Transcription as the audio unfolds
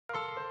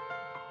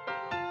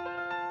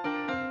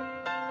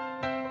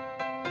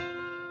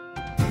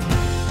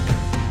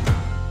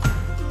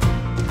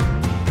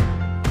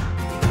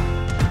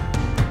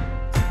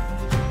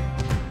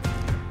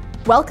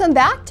Welcome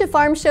back to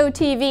Farm Show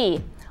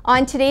TV.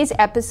 On today's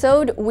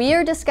episode, we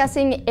are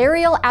discussing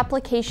aerial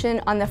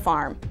application on the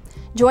farm.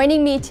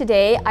 Joining me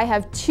today, I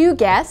have two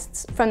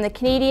guests from the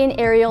Canadian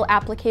Aerial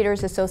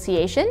Applicators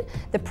Association,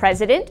 the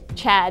President,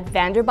 Chad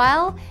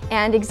Vanderbilt,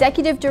 and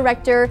Executive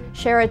Director,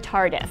 Shara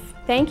Tardif.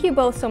 Thank you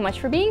both so much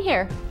for being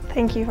here.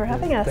 Thank you for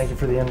having us. Thank you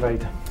for the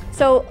invite.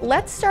 So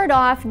let's start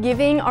off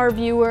giving our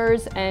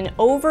viewers an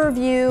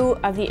overview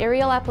of the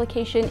aerial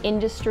application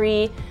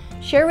industry.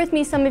 Share with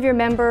me some of your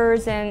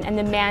members and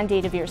the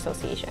mandate of your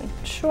association.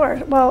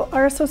 Sure. Well,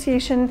 our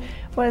association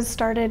was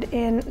started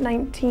in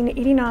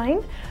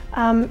 1989,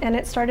 and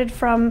it started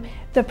from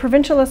the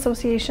provincial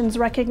associations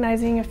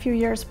recognizing a few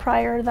years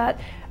prior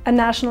that a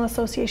national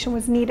association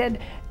was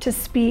needed to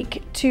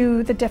speak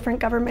to the different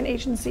government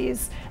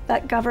agencies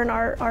that govern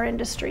our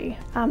industry.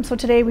 So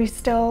today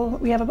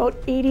we have about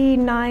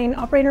 89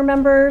 operator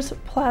members,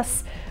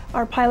 plus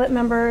our pilot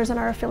members and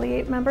our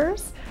affiliate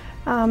members.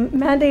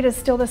 Mandate is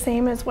still the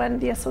same as when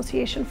the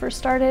association first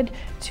started,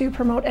 to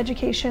promote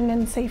education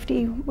and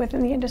safety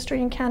within the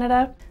industry in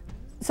Canada.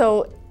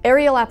 So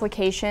aerial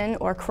application,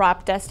 or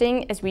crop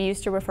dusting as we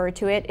used to refer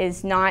to it,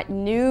 is not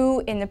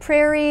new in the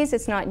prairies,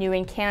 it's not new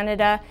in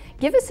Canada.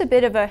 Give us a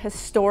bit of a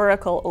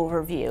historical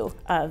overview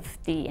of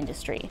the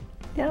industry.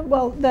 Yeah,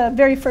 well, the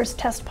very first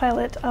test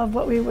pilot of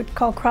what we would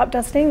call crop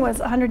dusting was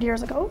 100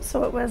 years ago.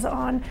 So it was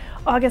on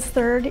August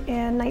 3rd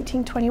in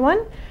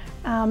 1921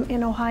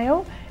 in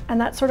Ohio. And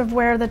that's sort of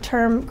where the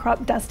term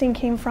crop dusting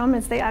came from,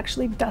 is they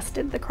actually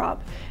dusted the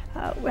crop.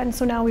 And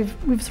so now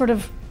we've sort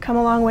of come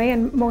a long way,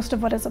 and most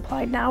of what is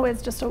applied now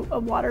is just a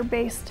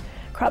water-based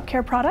crop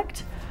care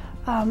product.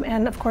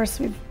 And of course,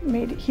 we've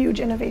made huge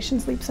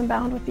innovations, leaps and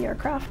bounds with the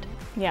aircraft.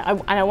 Yeah,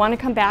 and I want to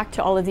come back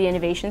to all of the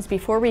innovations.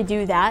 Before we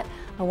do that,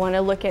 I want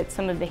to look at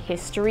some of the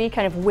history,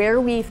 kind of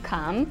where we've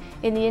come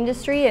in the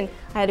industry. And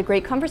I had a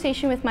great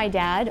conversation with my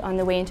dad on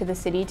the way into the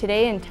city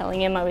today, and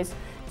telling him I was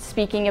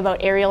speaking about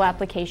aerial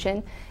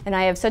application. And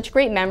I have such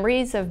great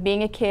memories of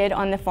being a kid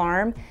on the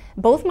farm.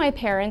 Both my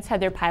parents had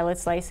their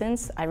pilot's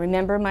license. I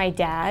remember my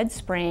dad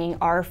spraying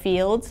our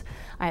fields.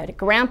 I had a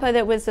grandpa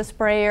that was a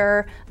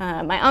sprayer.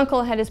 My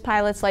uncle had his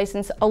pilot's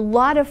license. A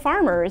lot of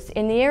farmers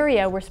in the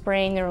area were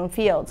spraying their own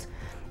fields.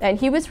 And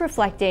he was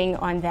reflecting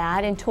on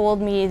that and told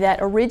me that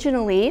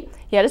originally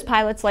he had his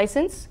pilot's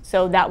license,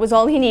 so that was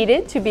all he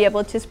needed to be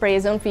able to spray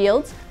his own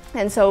fields.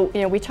 And so,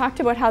 we talked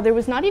about how there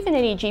was not even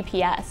any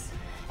GPS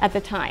at the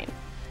time.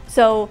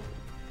 So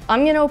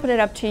I'm going to open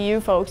it up to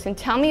you folks and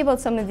tell me about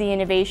some of the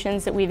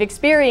innovations that we've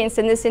experienced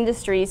in this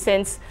industry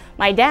since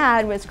my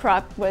dad was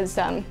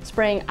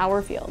spraying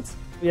our fields.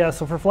 Yeah,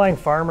 so for flying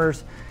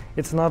farmers,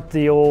 it's not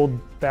the old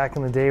back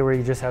in the day where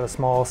you just had a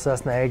small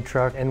Cessna ag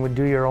truck and would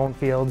do your own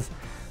fields.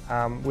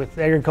 With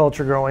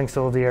agriculture growing,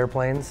 so the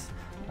airplanes.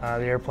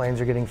 The airplanes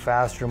are getting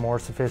faster, more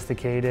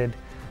sophisticated,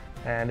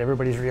 and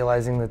everybody's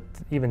realizing that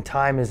even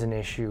time is an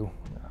issue.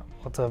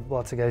 Lots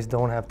of guys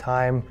don't have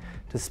time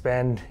to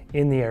spend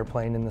in the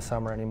airplane in the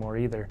summer anymore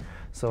either.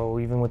 So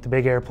even with the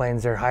big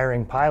airplanes, they're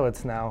hiring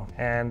pilots now,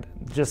 and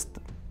just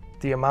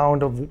the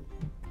amount of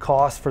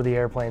cost for the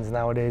airplanes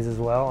nowadays as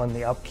well, and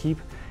the upkeep,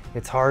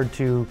 it's hard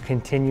to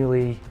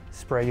continually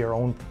spray your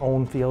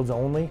own fields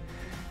only.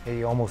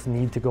 You almost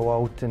need to go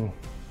out and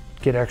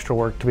get extra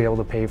work to be able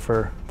to pay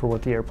for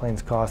what the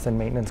airplanes cost and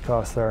maintenance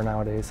costs are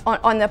nowadays.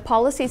 On the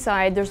policy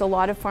side, there's a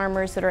lot of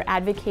farmers that are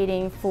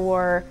advocating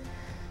for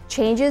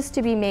changes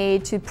to be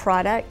made to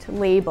product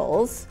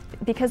labels,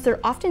 because they're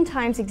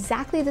oftentimes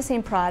exactly the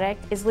same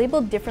product is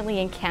labeled differently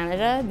in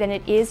Canada than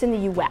it is in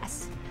the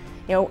US.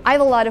 I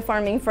have a lot of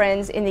farming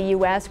friends in the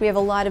US. We have a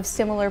lot of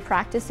similar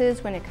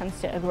practices when it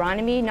comes to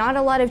agronomy. Not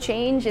a lot of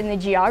change in the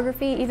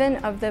geography even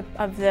of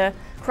the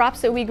crops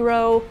that we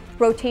grow.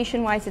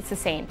 Rotation-wise, it's the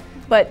same,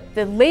 but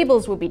the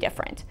labels will be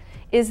different.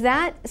 Is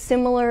that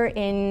similar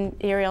in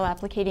the aerial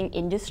applicating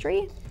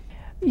industry?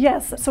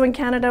 Yes, so in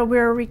Canada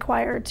we're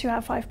required to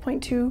have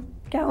 5.2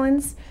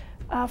 gallons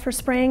for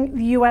spraying.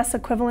 The US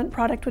equivalent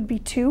product would be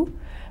 2.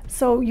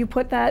 So you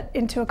put that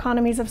into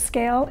economies of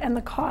scale, and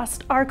the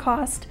cost, our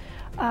cost,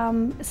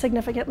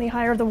 significantly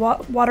higher. The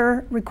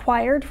water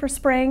required for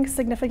spraying,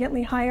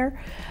 significantly higher.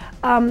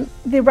 The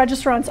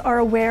registrants are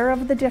aware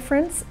of the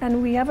difference,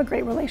 and we have a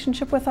great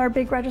relationship with our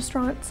big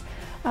registrants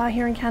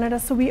here in Canada.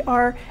 So we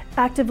are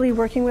actively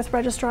working with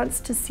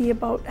registrants to see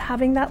about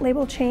having that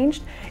label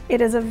changed. It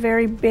is a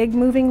very big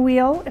moving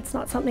wheel. It's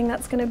not something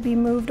that's going to be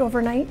moved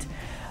overnight.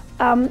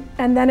 And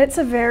then it's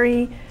a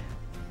very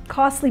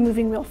costly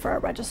moving wheel for our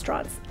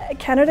registrants.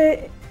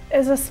 Canada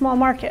is a small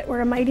market.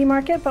 We're a mighty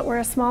market, but we're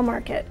a small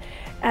market.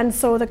 And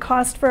so the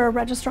cost for a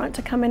registrant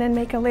to come in and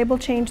make a label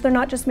change, they're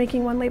not just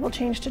making one label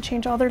change to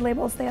change all their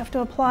labels. They have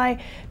to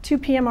apply to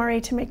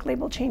PMRA to make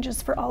label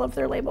changes for all of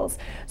their labels.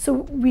 So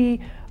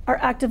we are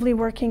actively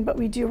working, but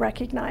we do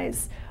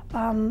recognize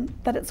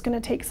that it's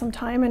going to take some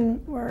time,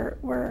 and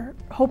we're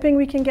hoping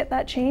we can get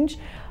that change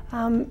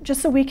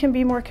just so we can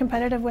be more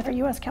competitive with our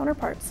US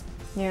counterparts.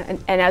 Yeah,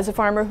 and as a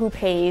farmer who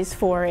pays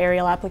for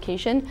aerial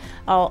application,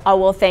 I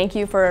will thank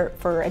you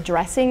for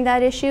addressing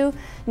that issue.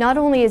 Not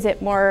only is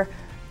it more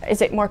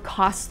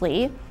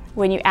costly,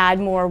 when you add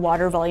more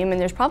water volume,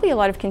 and there's probably a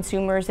lot of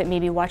consumers that may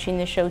be watching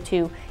this show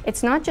too,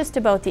 it's not just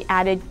about the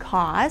added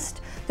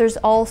cost, there's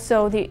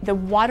also the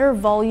water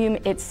volume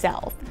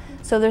itself.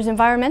 So there's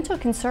environmental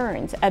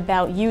concerns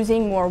about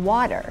using more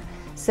water.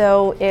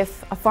 So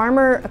if a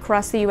farmer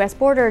across the US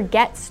border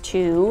gets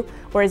to,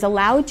 or is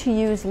allowed to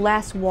use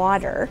less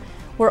water,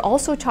 we're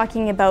also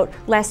talking about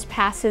less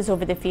passes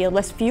over the field,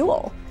 less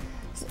fuel.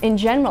 In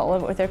general,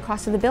 with the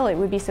cost of the bill, it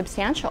would be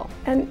substantial.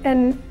 And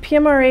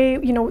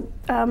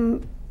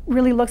PMRA,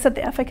 really looks at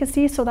the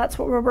efficacy, so that's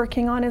what we're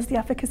working on, is the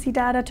efficacy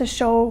data to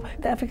show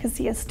the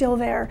efficacy is still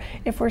there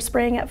if we're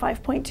spraying at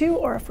 5.2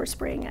 or if we're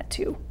spraying at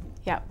 2.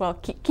 Yeah, well,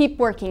 keep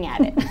working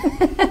at it.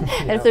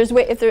 And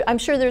if I'm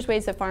sure there's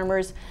ways that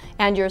farmers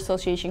and your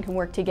association can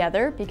work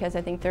together, because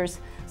I think there's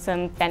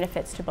some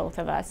benefits to both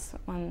of us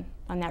on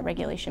that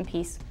regulation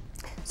piece.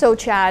 So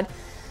Chad,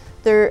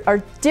 there are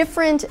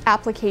different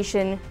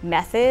application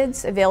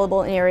methods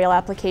available in aerial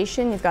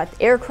application. You've got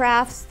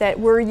aircrafts that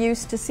we're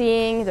used to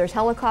seeing, there's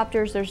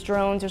helicopters, there's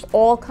drones, there's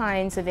all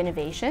kinds of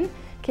innovation.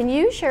 Can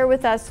you share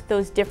with us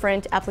those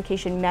different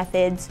application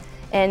methods,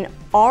 and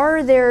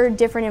are there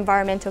different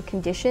environmental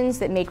conditions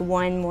that make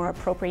one more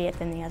appropriate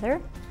than the other?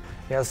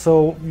 Yeah,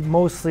 so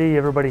mostly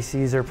everybody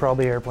sees are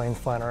probably airplanes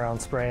flying around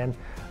spraying.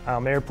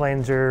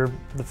 Airplanes are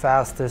the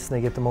fastest and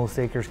they get the most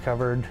acres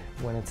covered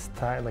when it's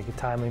like a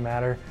timely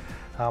matter.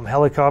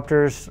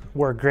 Helicopters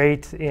work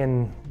great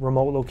in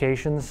remote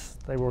locations.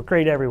 They work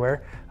great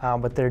everywhere,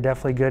 but they're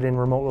definitely good in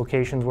remote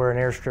locations where an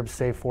airstrip's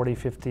say 40,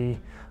 50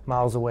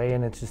 miles away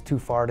and it's just too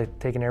far to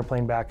take an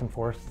airplane back and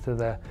forth to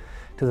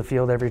the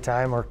field every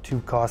time, or too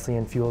costly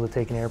in fuel to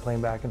take an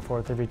airplane back and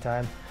forth every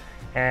time.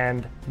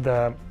 And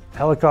the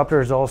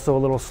helicopter is also a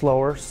little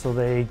slower, so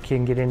they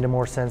can get into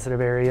more sensitive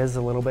areas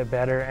a little bit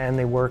better, and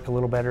they work a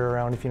little better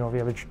around if you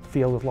have a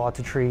field with lots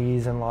of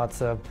trees and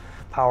lots of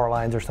power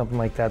lines or something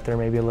like that. They're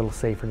maybe a little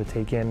safer to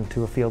take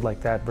into a field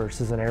like that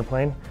versus an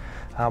airplane.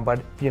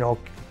 But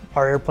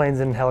our airplanes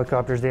and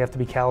helicopters, they have to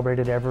be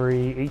calibrated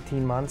every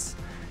 18 months,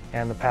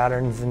 and the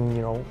patterns and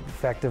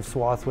effective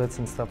swath widths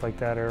and stuff like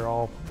that are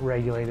all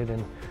regulated,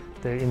 and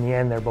in the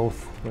end they're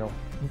both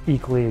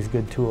equally as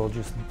good tool,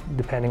 just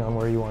depending on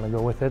where you want to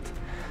go with it.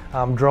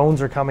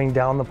 Drones are coming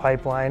down the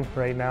pipeline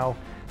right now.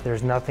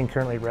 There's nothing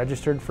currently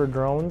registered for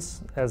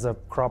drones as a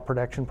crop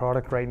protection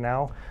product right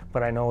now,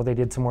 but I know they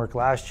did some work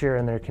last year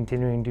and they're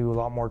continuing to do a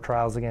lot more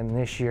trials again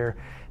this year.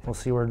 We'll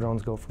see where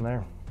drones go from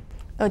there.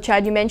 Oh,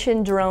 Chad, you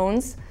mentioned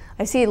drones.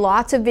 I see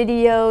lots of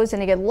videos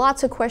and I get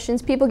lots of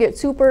questions. People get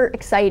super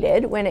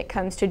excited when it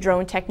comes to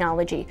drone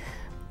technology.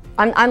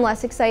 I'm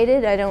less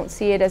excited. I don't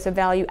see it as a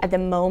value at the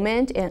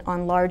moment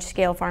on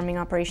large-scale farming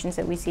operations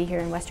that we see here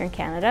in Western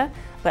Canada.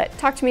 But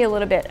talk to me a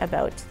little bit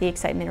about the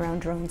excitement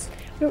around drones.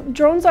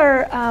 Drones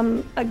are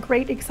a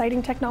great,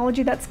 exciting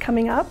technology that's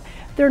coming up.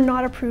 They're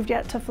not approved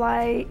yet to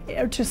fly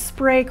or to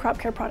spray crop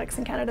care products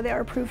in Canada. They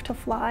are approved to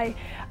fly.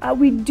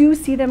 We do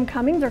see them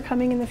coming. They're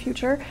coming in the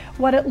future.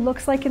 What it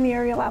looks like in the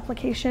aerial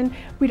application,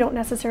 we don't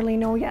necessarily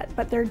know yet,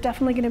 but they're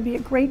definitely going to be a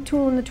great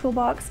tool in the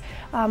toolbox.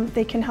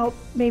 They can help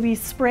maybe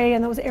spray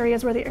in those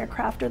areas where the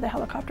aircraft or the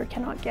helicopter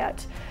cannot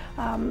get.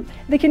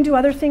 They can do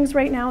other things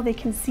right now. They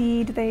can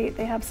seed. They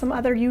have some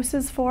other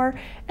uses for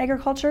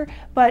agriculture,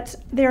 but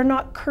they're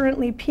not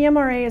currently.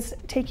 PMRA is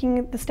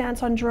taking the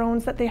stance on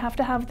drones that they have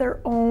to have their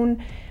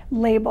own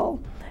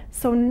label.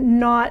 So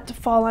not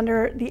fall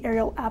under the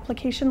aerial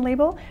application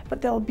label,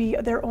 but they'll be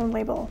their own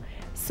label.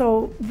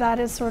 So that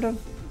is sort of,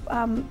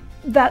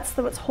 that's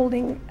what's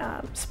holding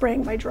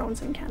spraying by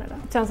drones in Canada.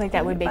 It sounds like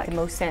that would make the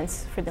most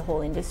sense for the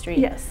whole industry.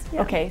 Yes.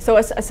 Yeah. Okay, so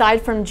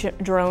aside from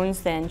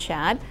drones then,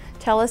 Chad,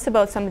 tell us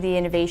about some of the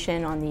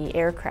innovation on the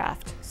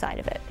aircraft side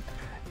of it.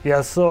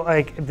 Yeah, so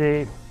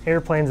the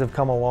airplanes have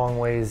come a long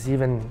ways,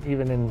 even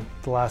in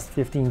the last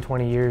 15,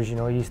 20 years.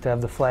 You used to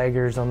have the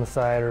flaggers on the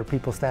side or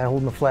people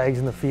holding the flags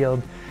in the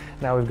field.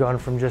 Now we've gone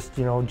from just,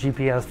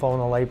 GPS following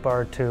the light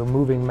bar to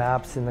moving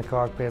maps in the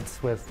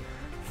cockpits with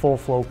full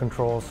flow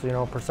controls,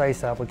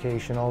 precise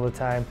application all the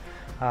time.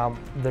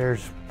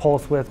 There's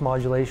pulse width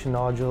modulation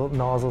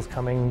nozzles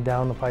coming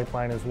down the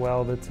pipeline as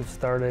well that have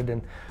started,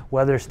 and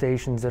weather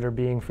stations that are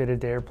being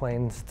fitted to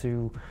airplanes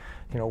to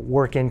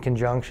work in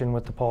conjunction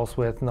with the pulse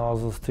width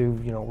nozzles to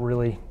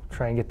really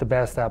try and get the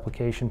best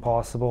application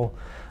possible.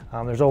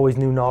 There's always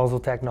new nozzle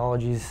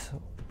technologies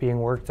being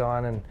worked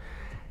on,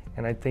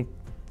 and I think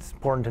it's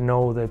important to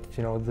know that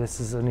this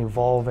is an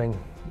evolving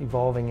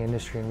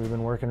industry, and we've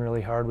been working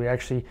really hard. We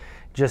actually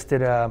just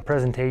did a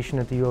presentation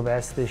at the U of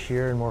S this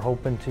year, and we're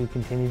hoping to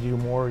continue to do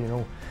more.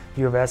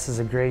 U of S is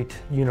a great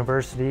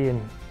university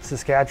in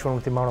Saskatchewan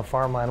with the amount of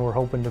farmland. We're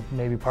hoping to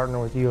maybe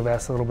partner with U of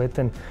S a little bit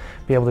and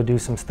be able to do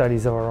some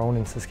studies of our own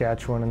in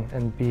Saskatchewan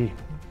and be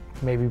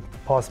maybe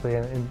possibly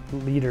a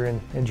leader in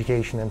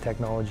education and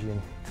technology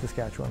in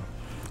Saskatchewan.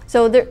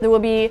 So there will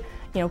be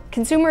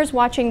consumers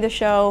watching the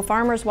show,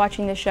 farmers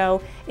watching the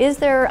show, is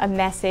there a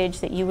message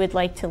that you would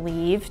like to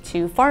leave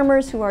to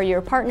farmers who are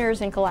your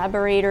partners and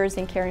collaborators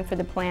in caring for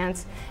the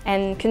plants,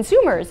 and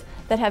consumers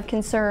that have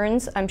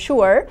concerns, I'm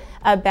sure,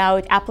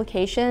 about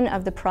application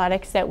of the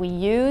products that we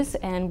use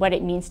and what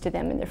it means to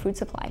them in their food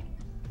supply?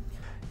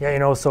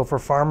 Yeah, so for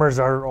farmers,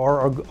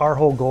 our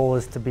whole goal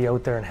is to be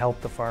out there and help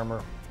the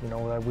farmer.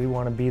 We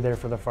want to be there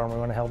for the farmer. We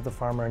want to help the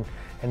farmer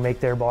and make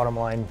their bottom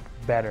line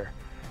better.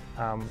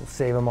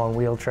 Save them on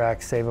wheel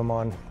tracks, save them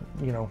on,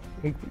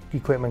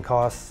 equipment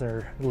costs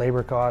or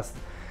labor costs,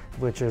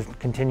 which is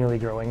continually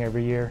growing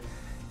every year.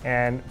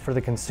 And for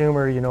the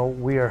consumer,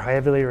 we are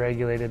heavily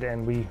regulated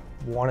and we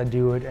want to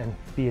do it and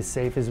be as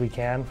safe as we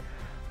can.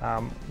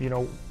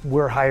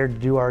 We're hired to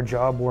do our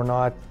job. We're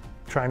not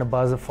trying to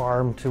buzz a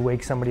farm to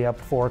wake somebody up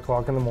at 4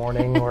 o'clock in the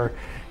morning or,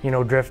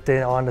 drift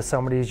in onto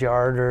somebody's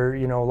yard, or,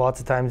 lots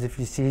of times if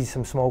you see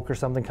some smoke or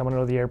something coming out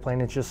of the airplane,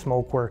 it's just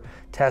smoke. We're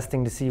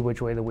testing to see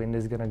which way the wind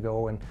is going to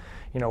go. And,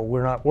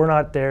 we're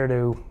not there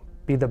to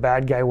be the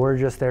bad guy. We're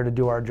just there to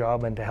do our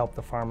job and to help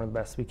the farmer the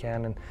best we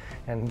can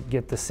and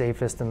get the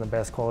safest and the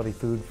best quality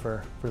food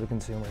for the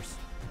consumers.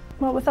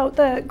 Well, without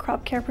the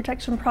crop care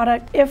protection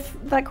product, if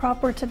that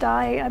crop were to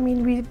die,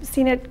 we've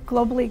seen it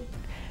globally,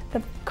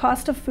 the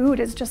cost of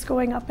food is just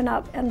going up and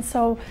up. And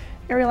so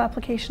aerial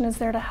application is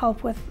there to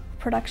help with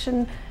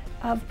production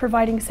of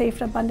providing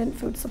safe and abundant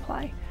food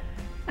supply.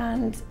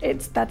 And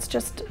that's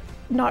just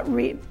not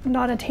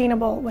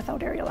attainable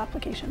without aerial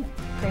application.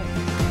 Great.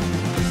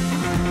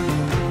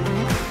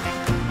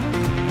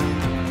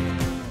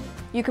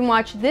 You can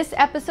watch this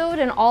episode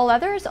and all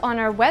others on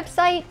our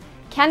website,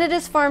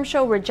 Canada's Farm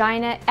Show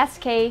Regina,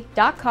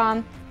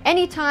 sk.com,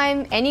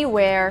 anytime,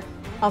 anywhere.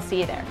 I'll see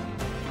you there.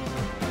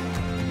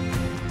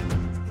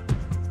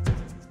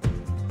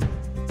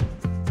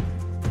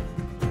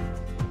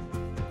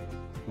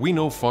 We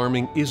know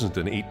farming isn't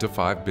an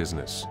 8-to-5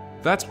 business.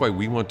 That's why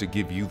we want to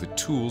give you the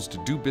tools to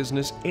do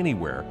business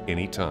anywhere,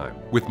 anytime.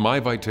 With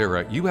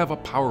MyViterra, you have a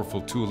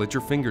powerful tool at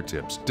your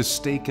fingertips to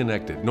stay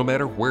connected no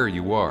matter where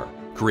you are.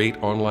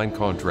 Create online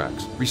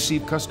contracts,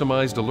 receive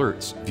customized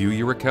alerts, view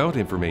your account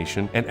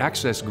information, and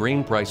access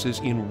grain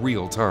prices in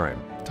real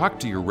time. Talk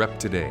to your rep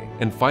today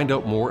and find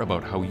out more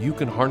about how you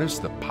can harness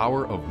the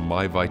power of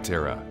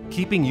MyViterra,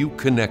 keeping you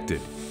connected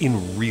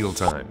in real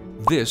time.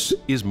 This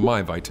is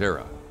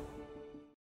MyViterra.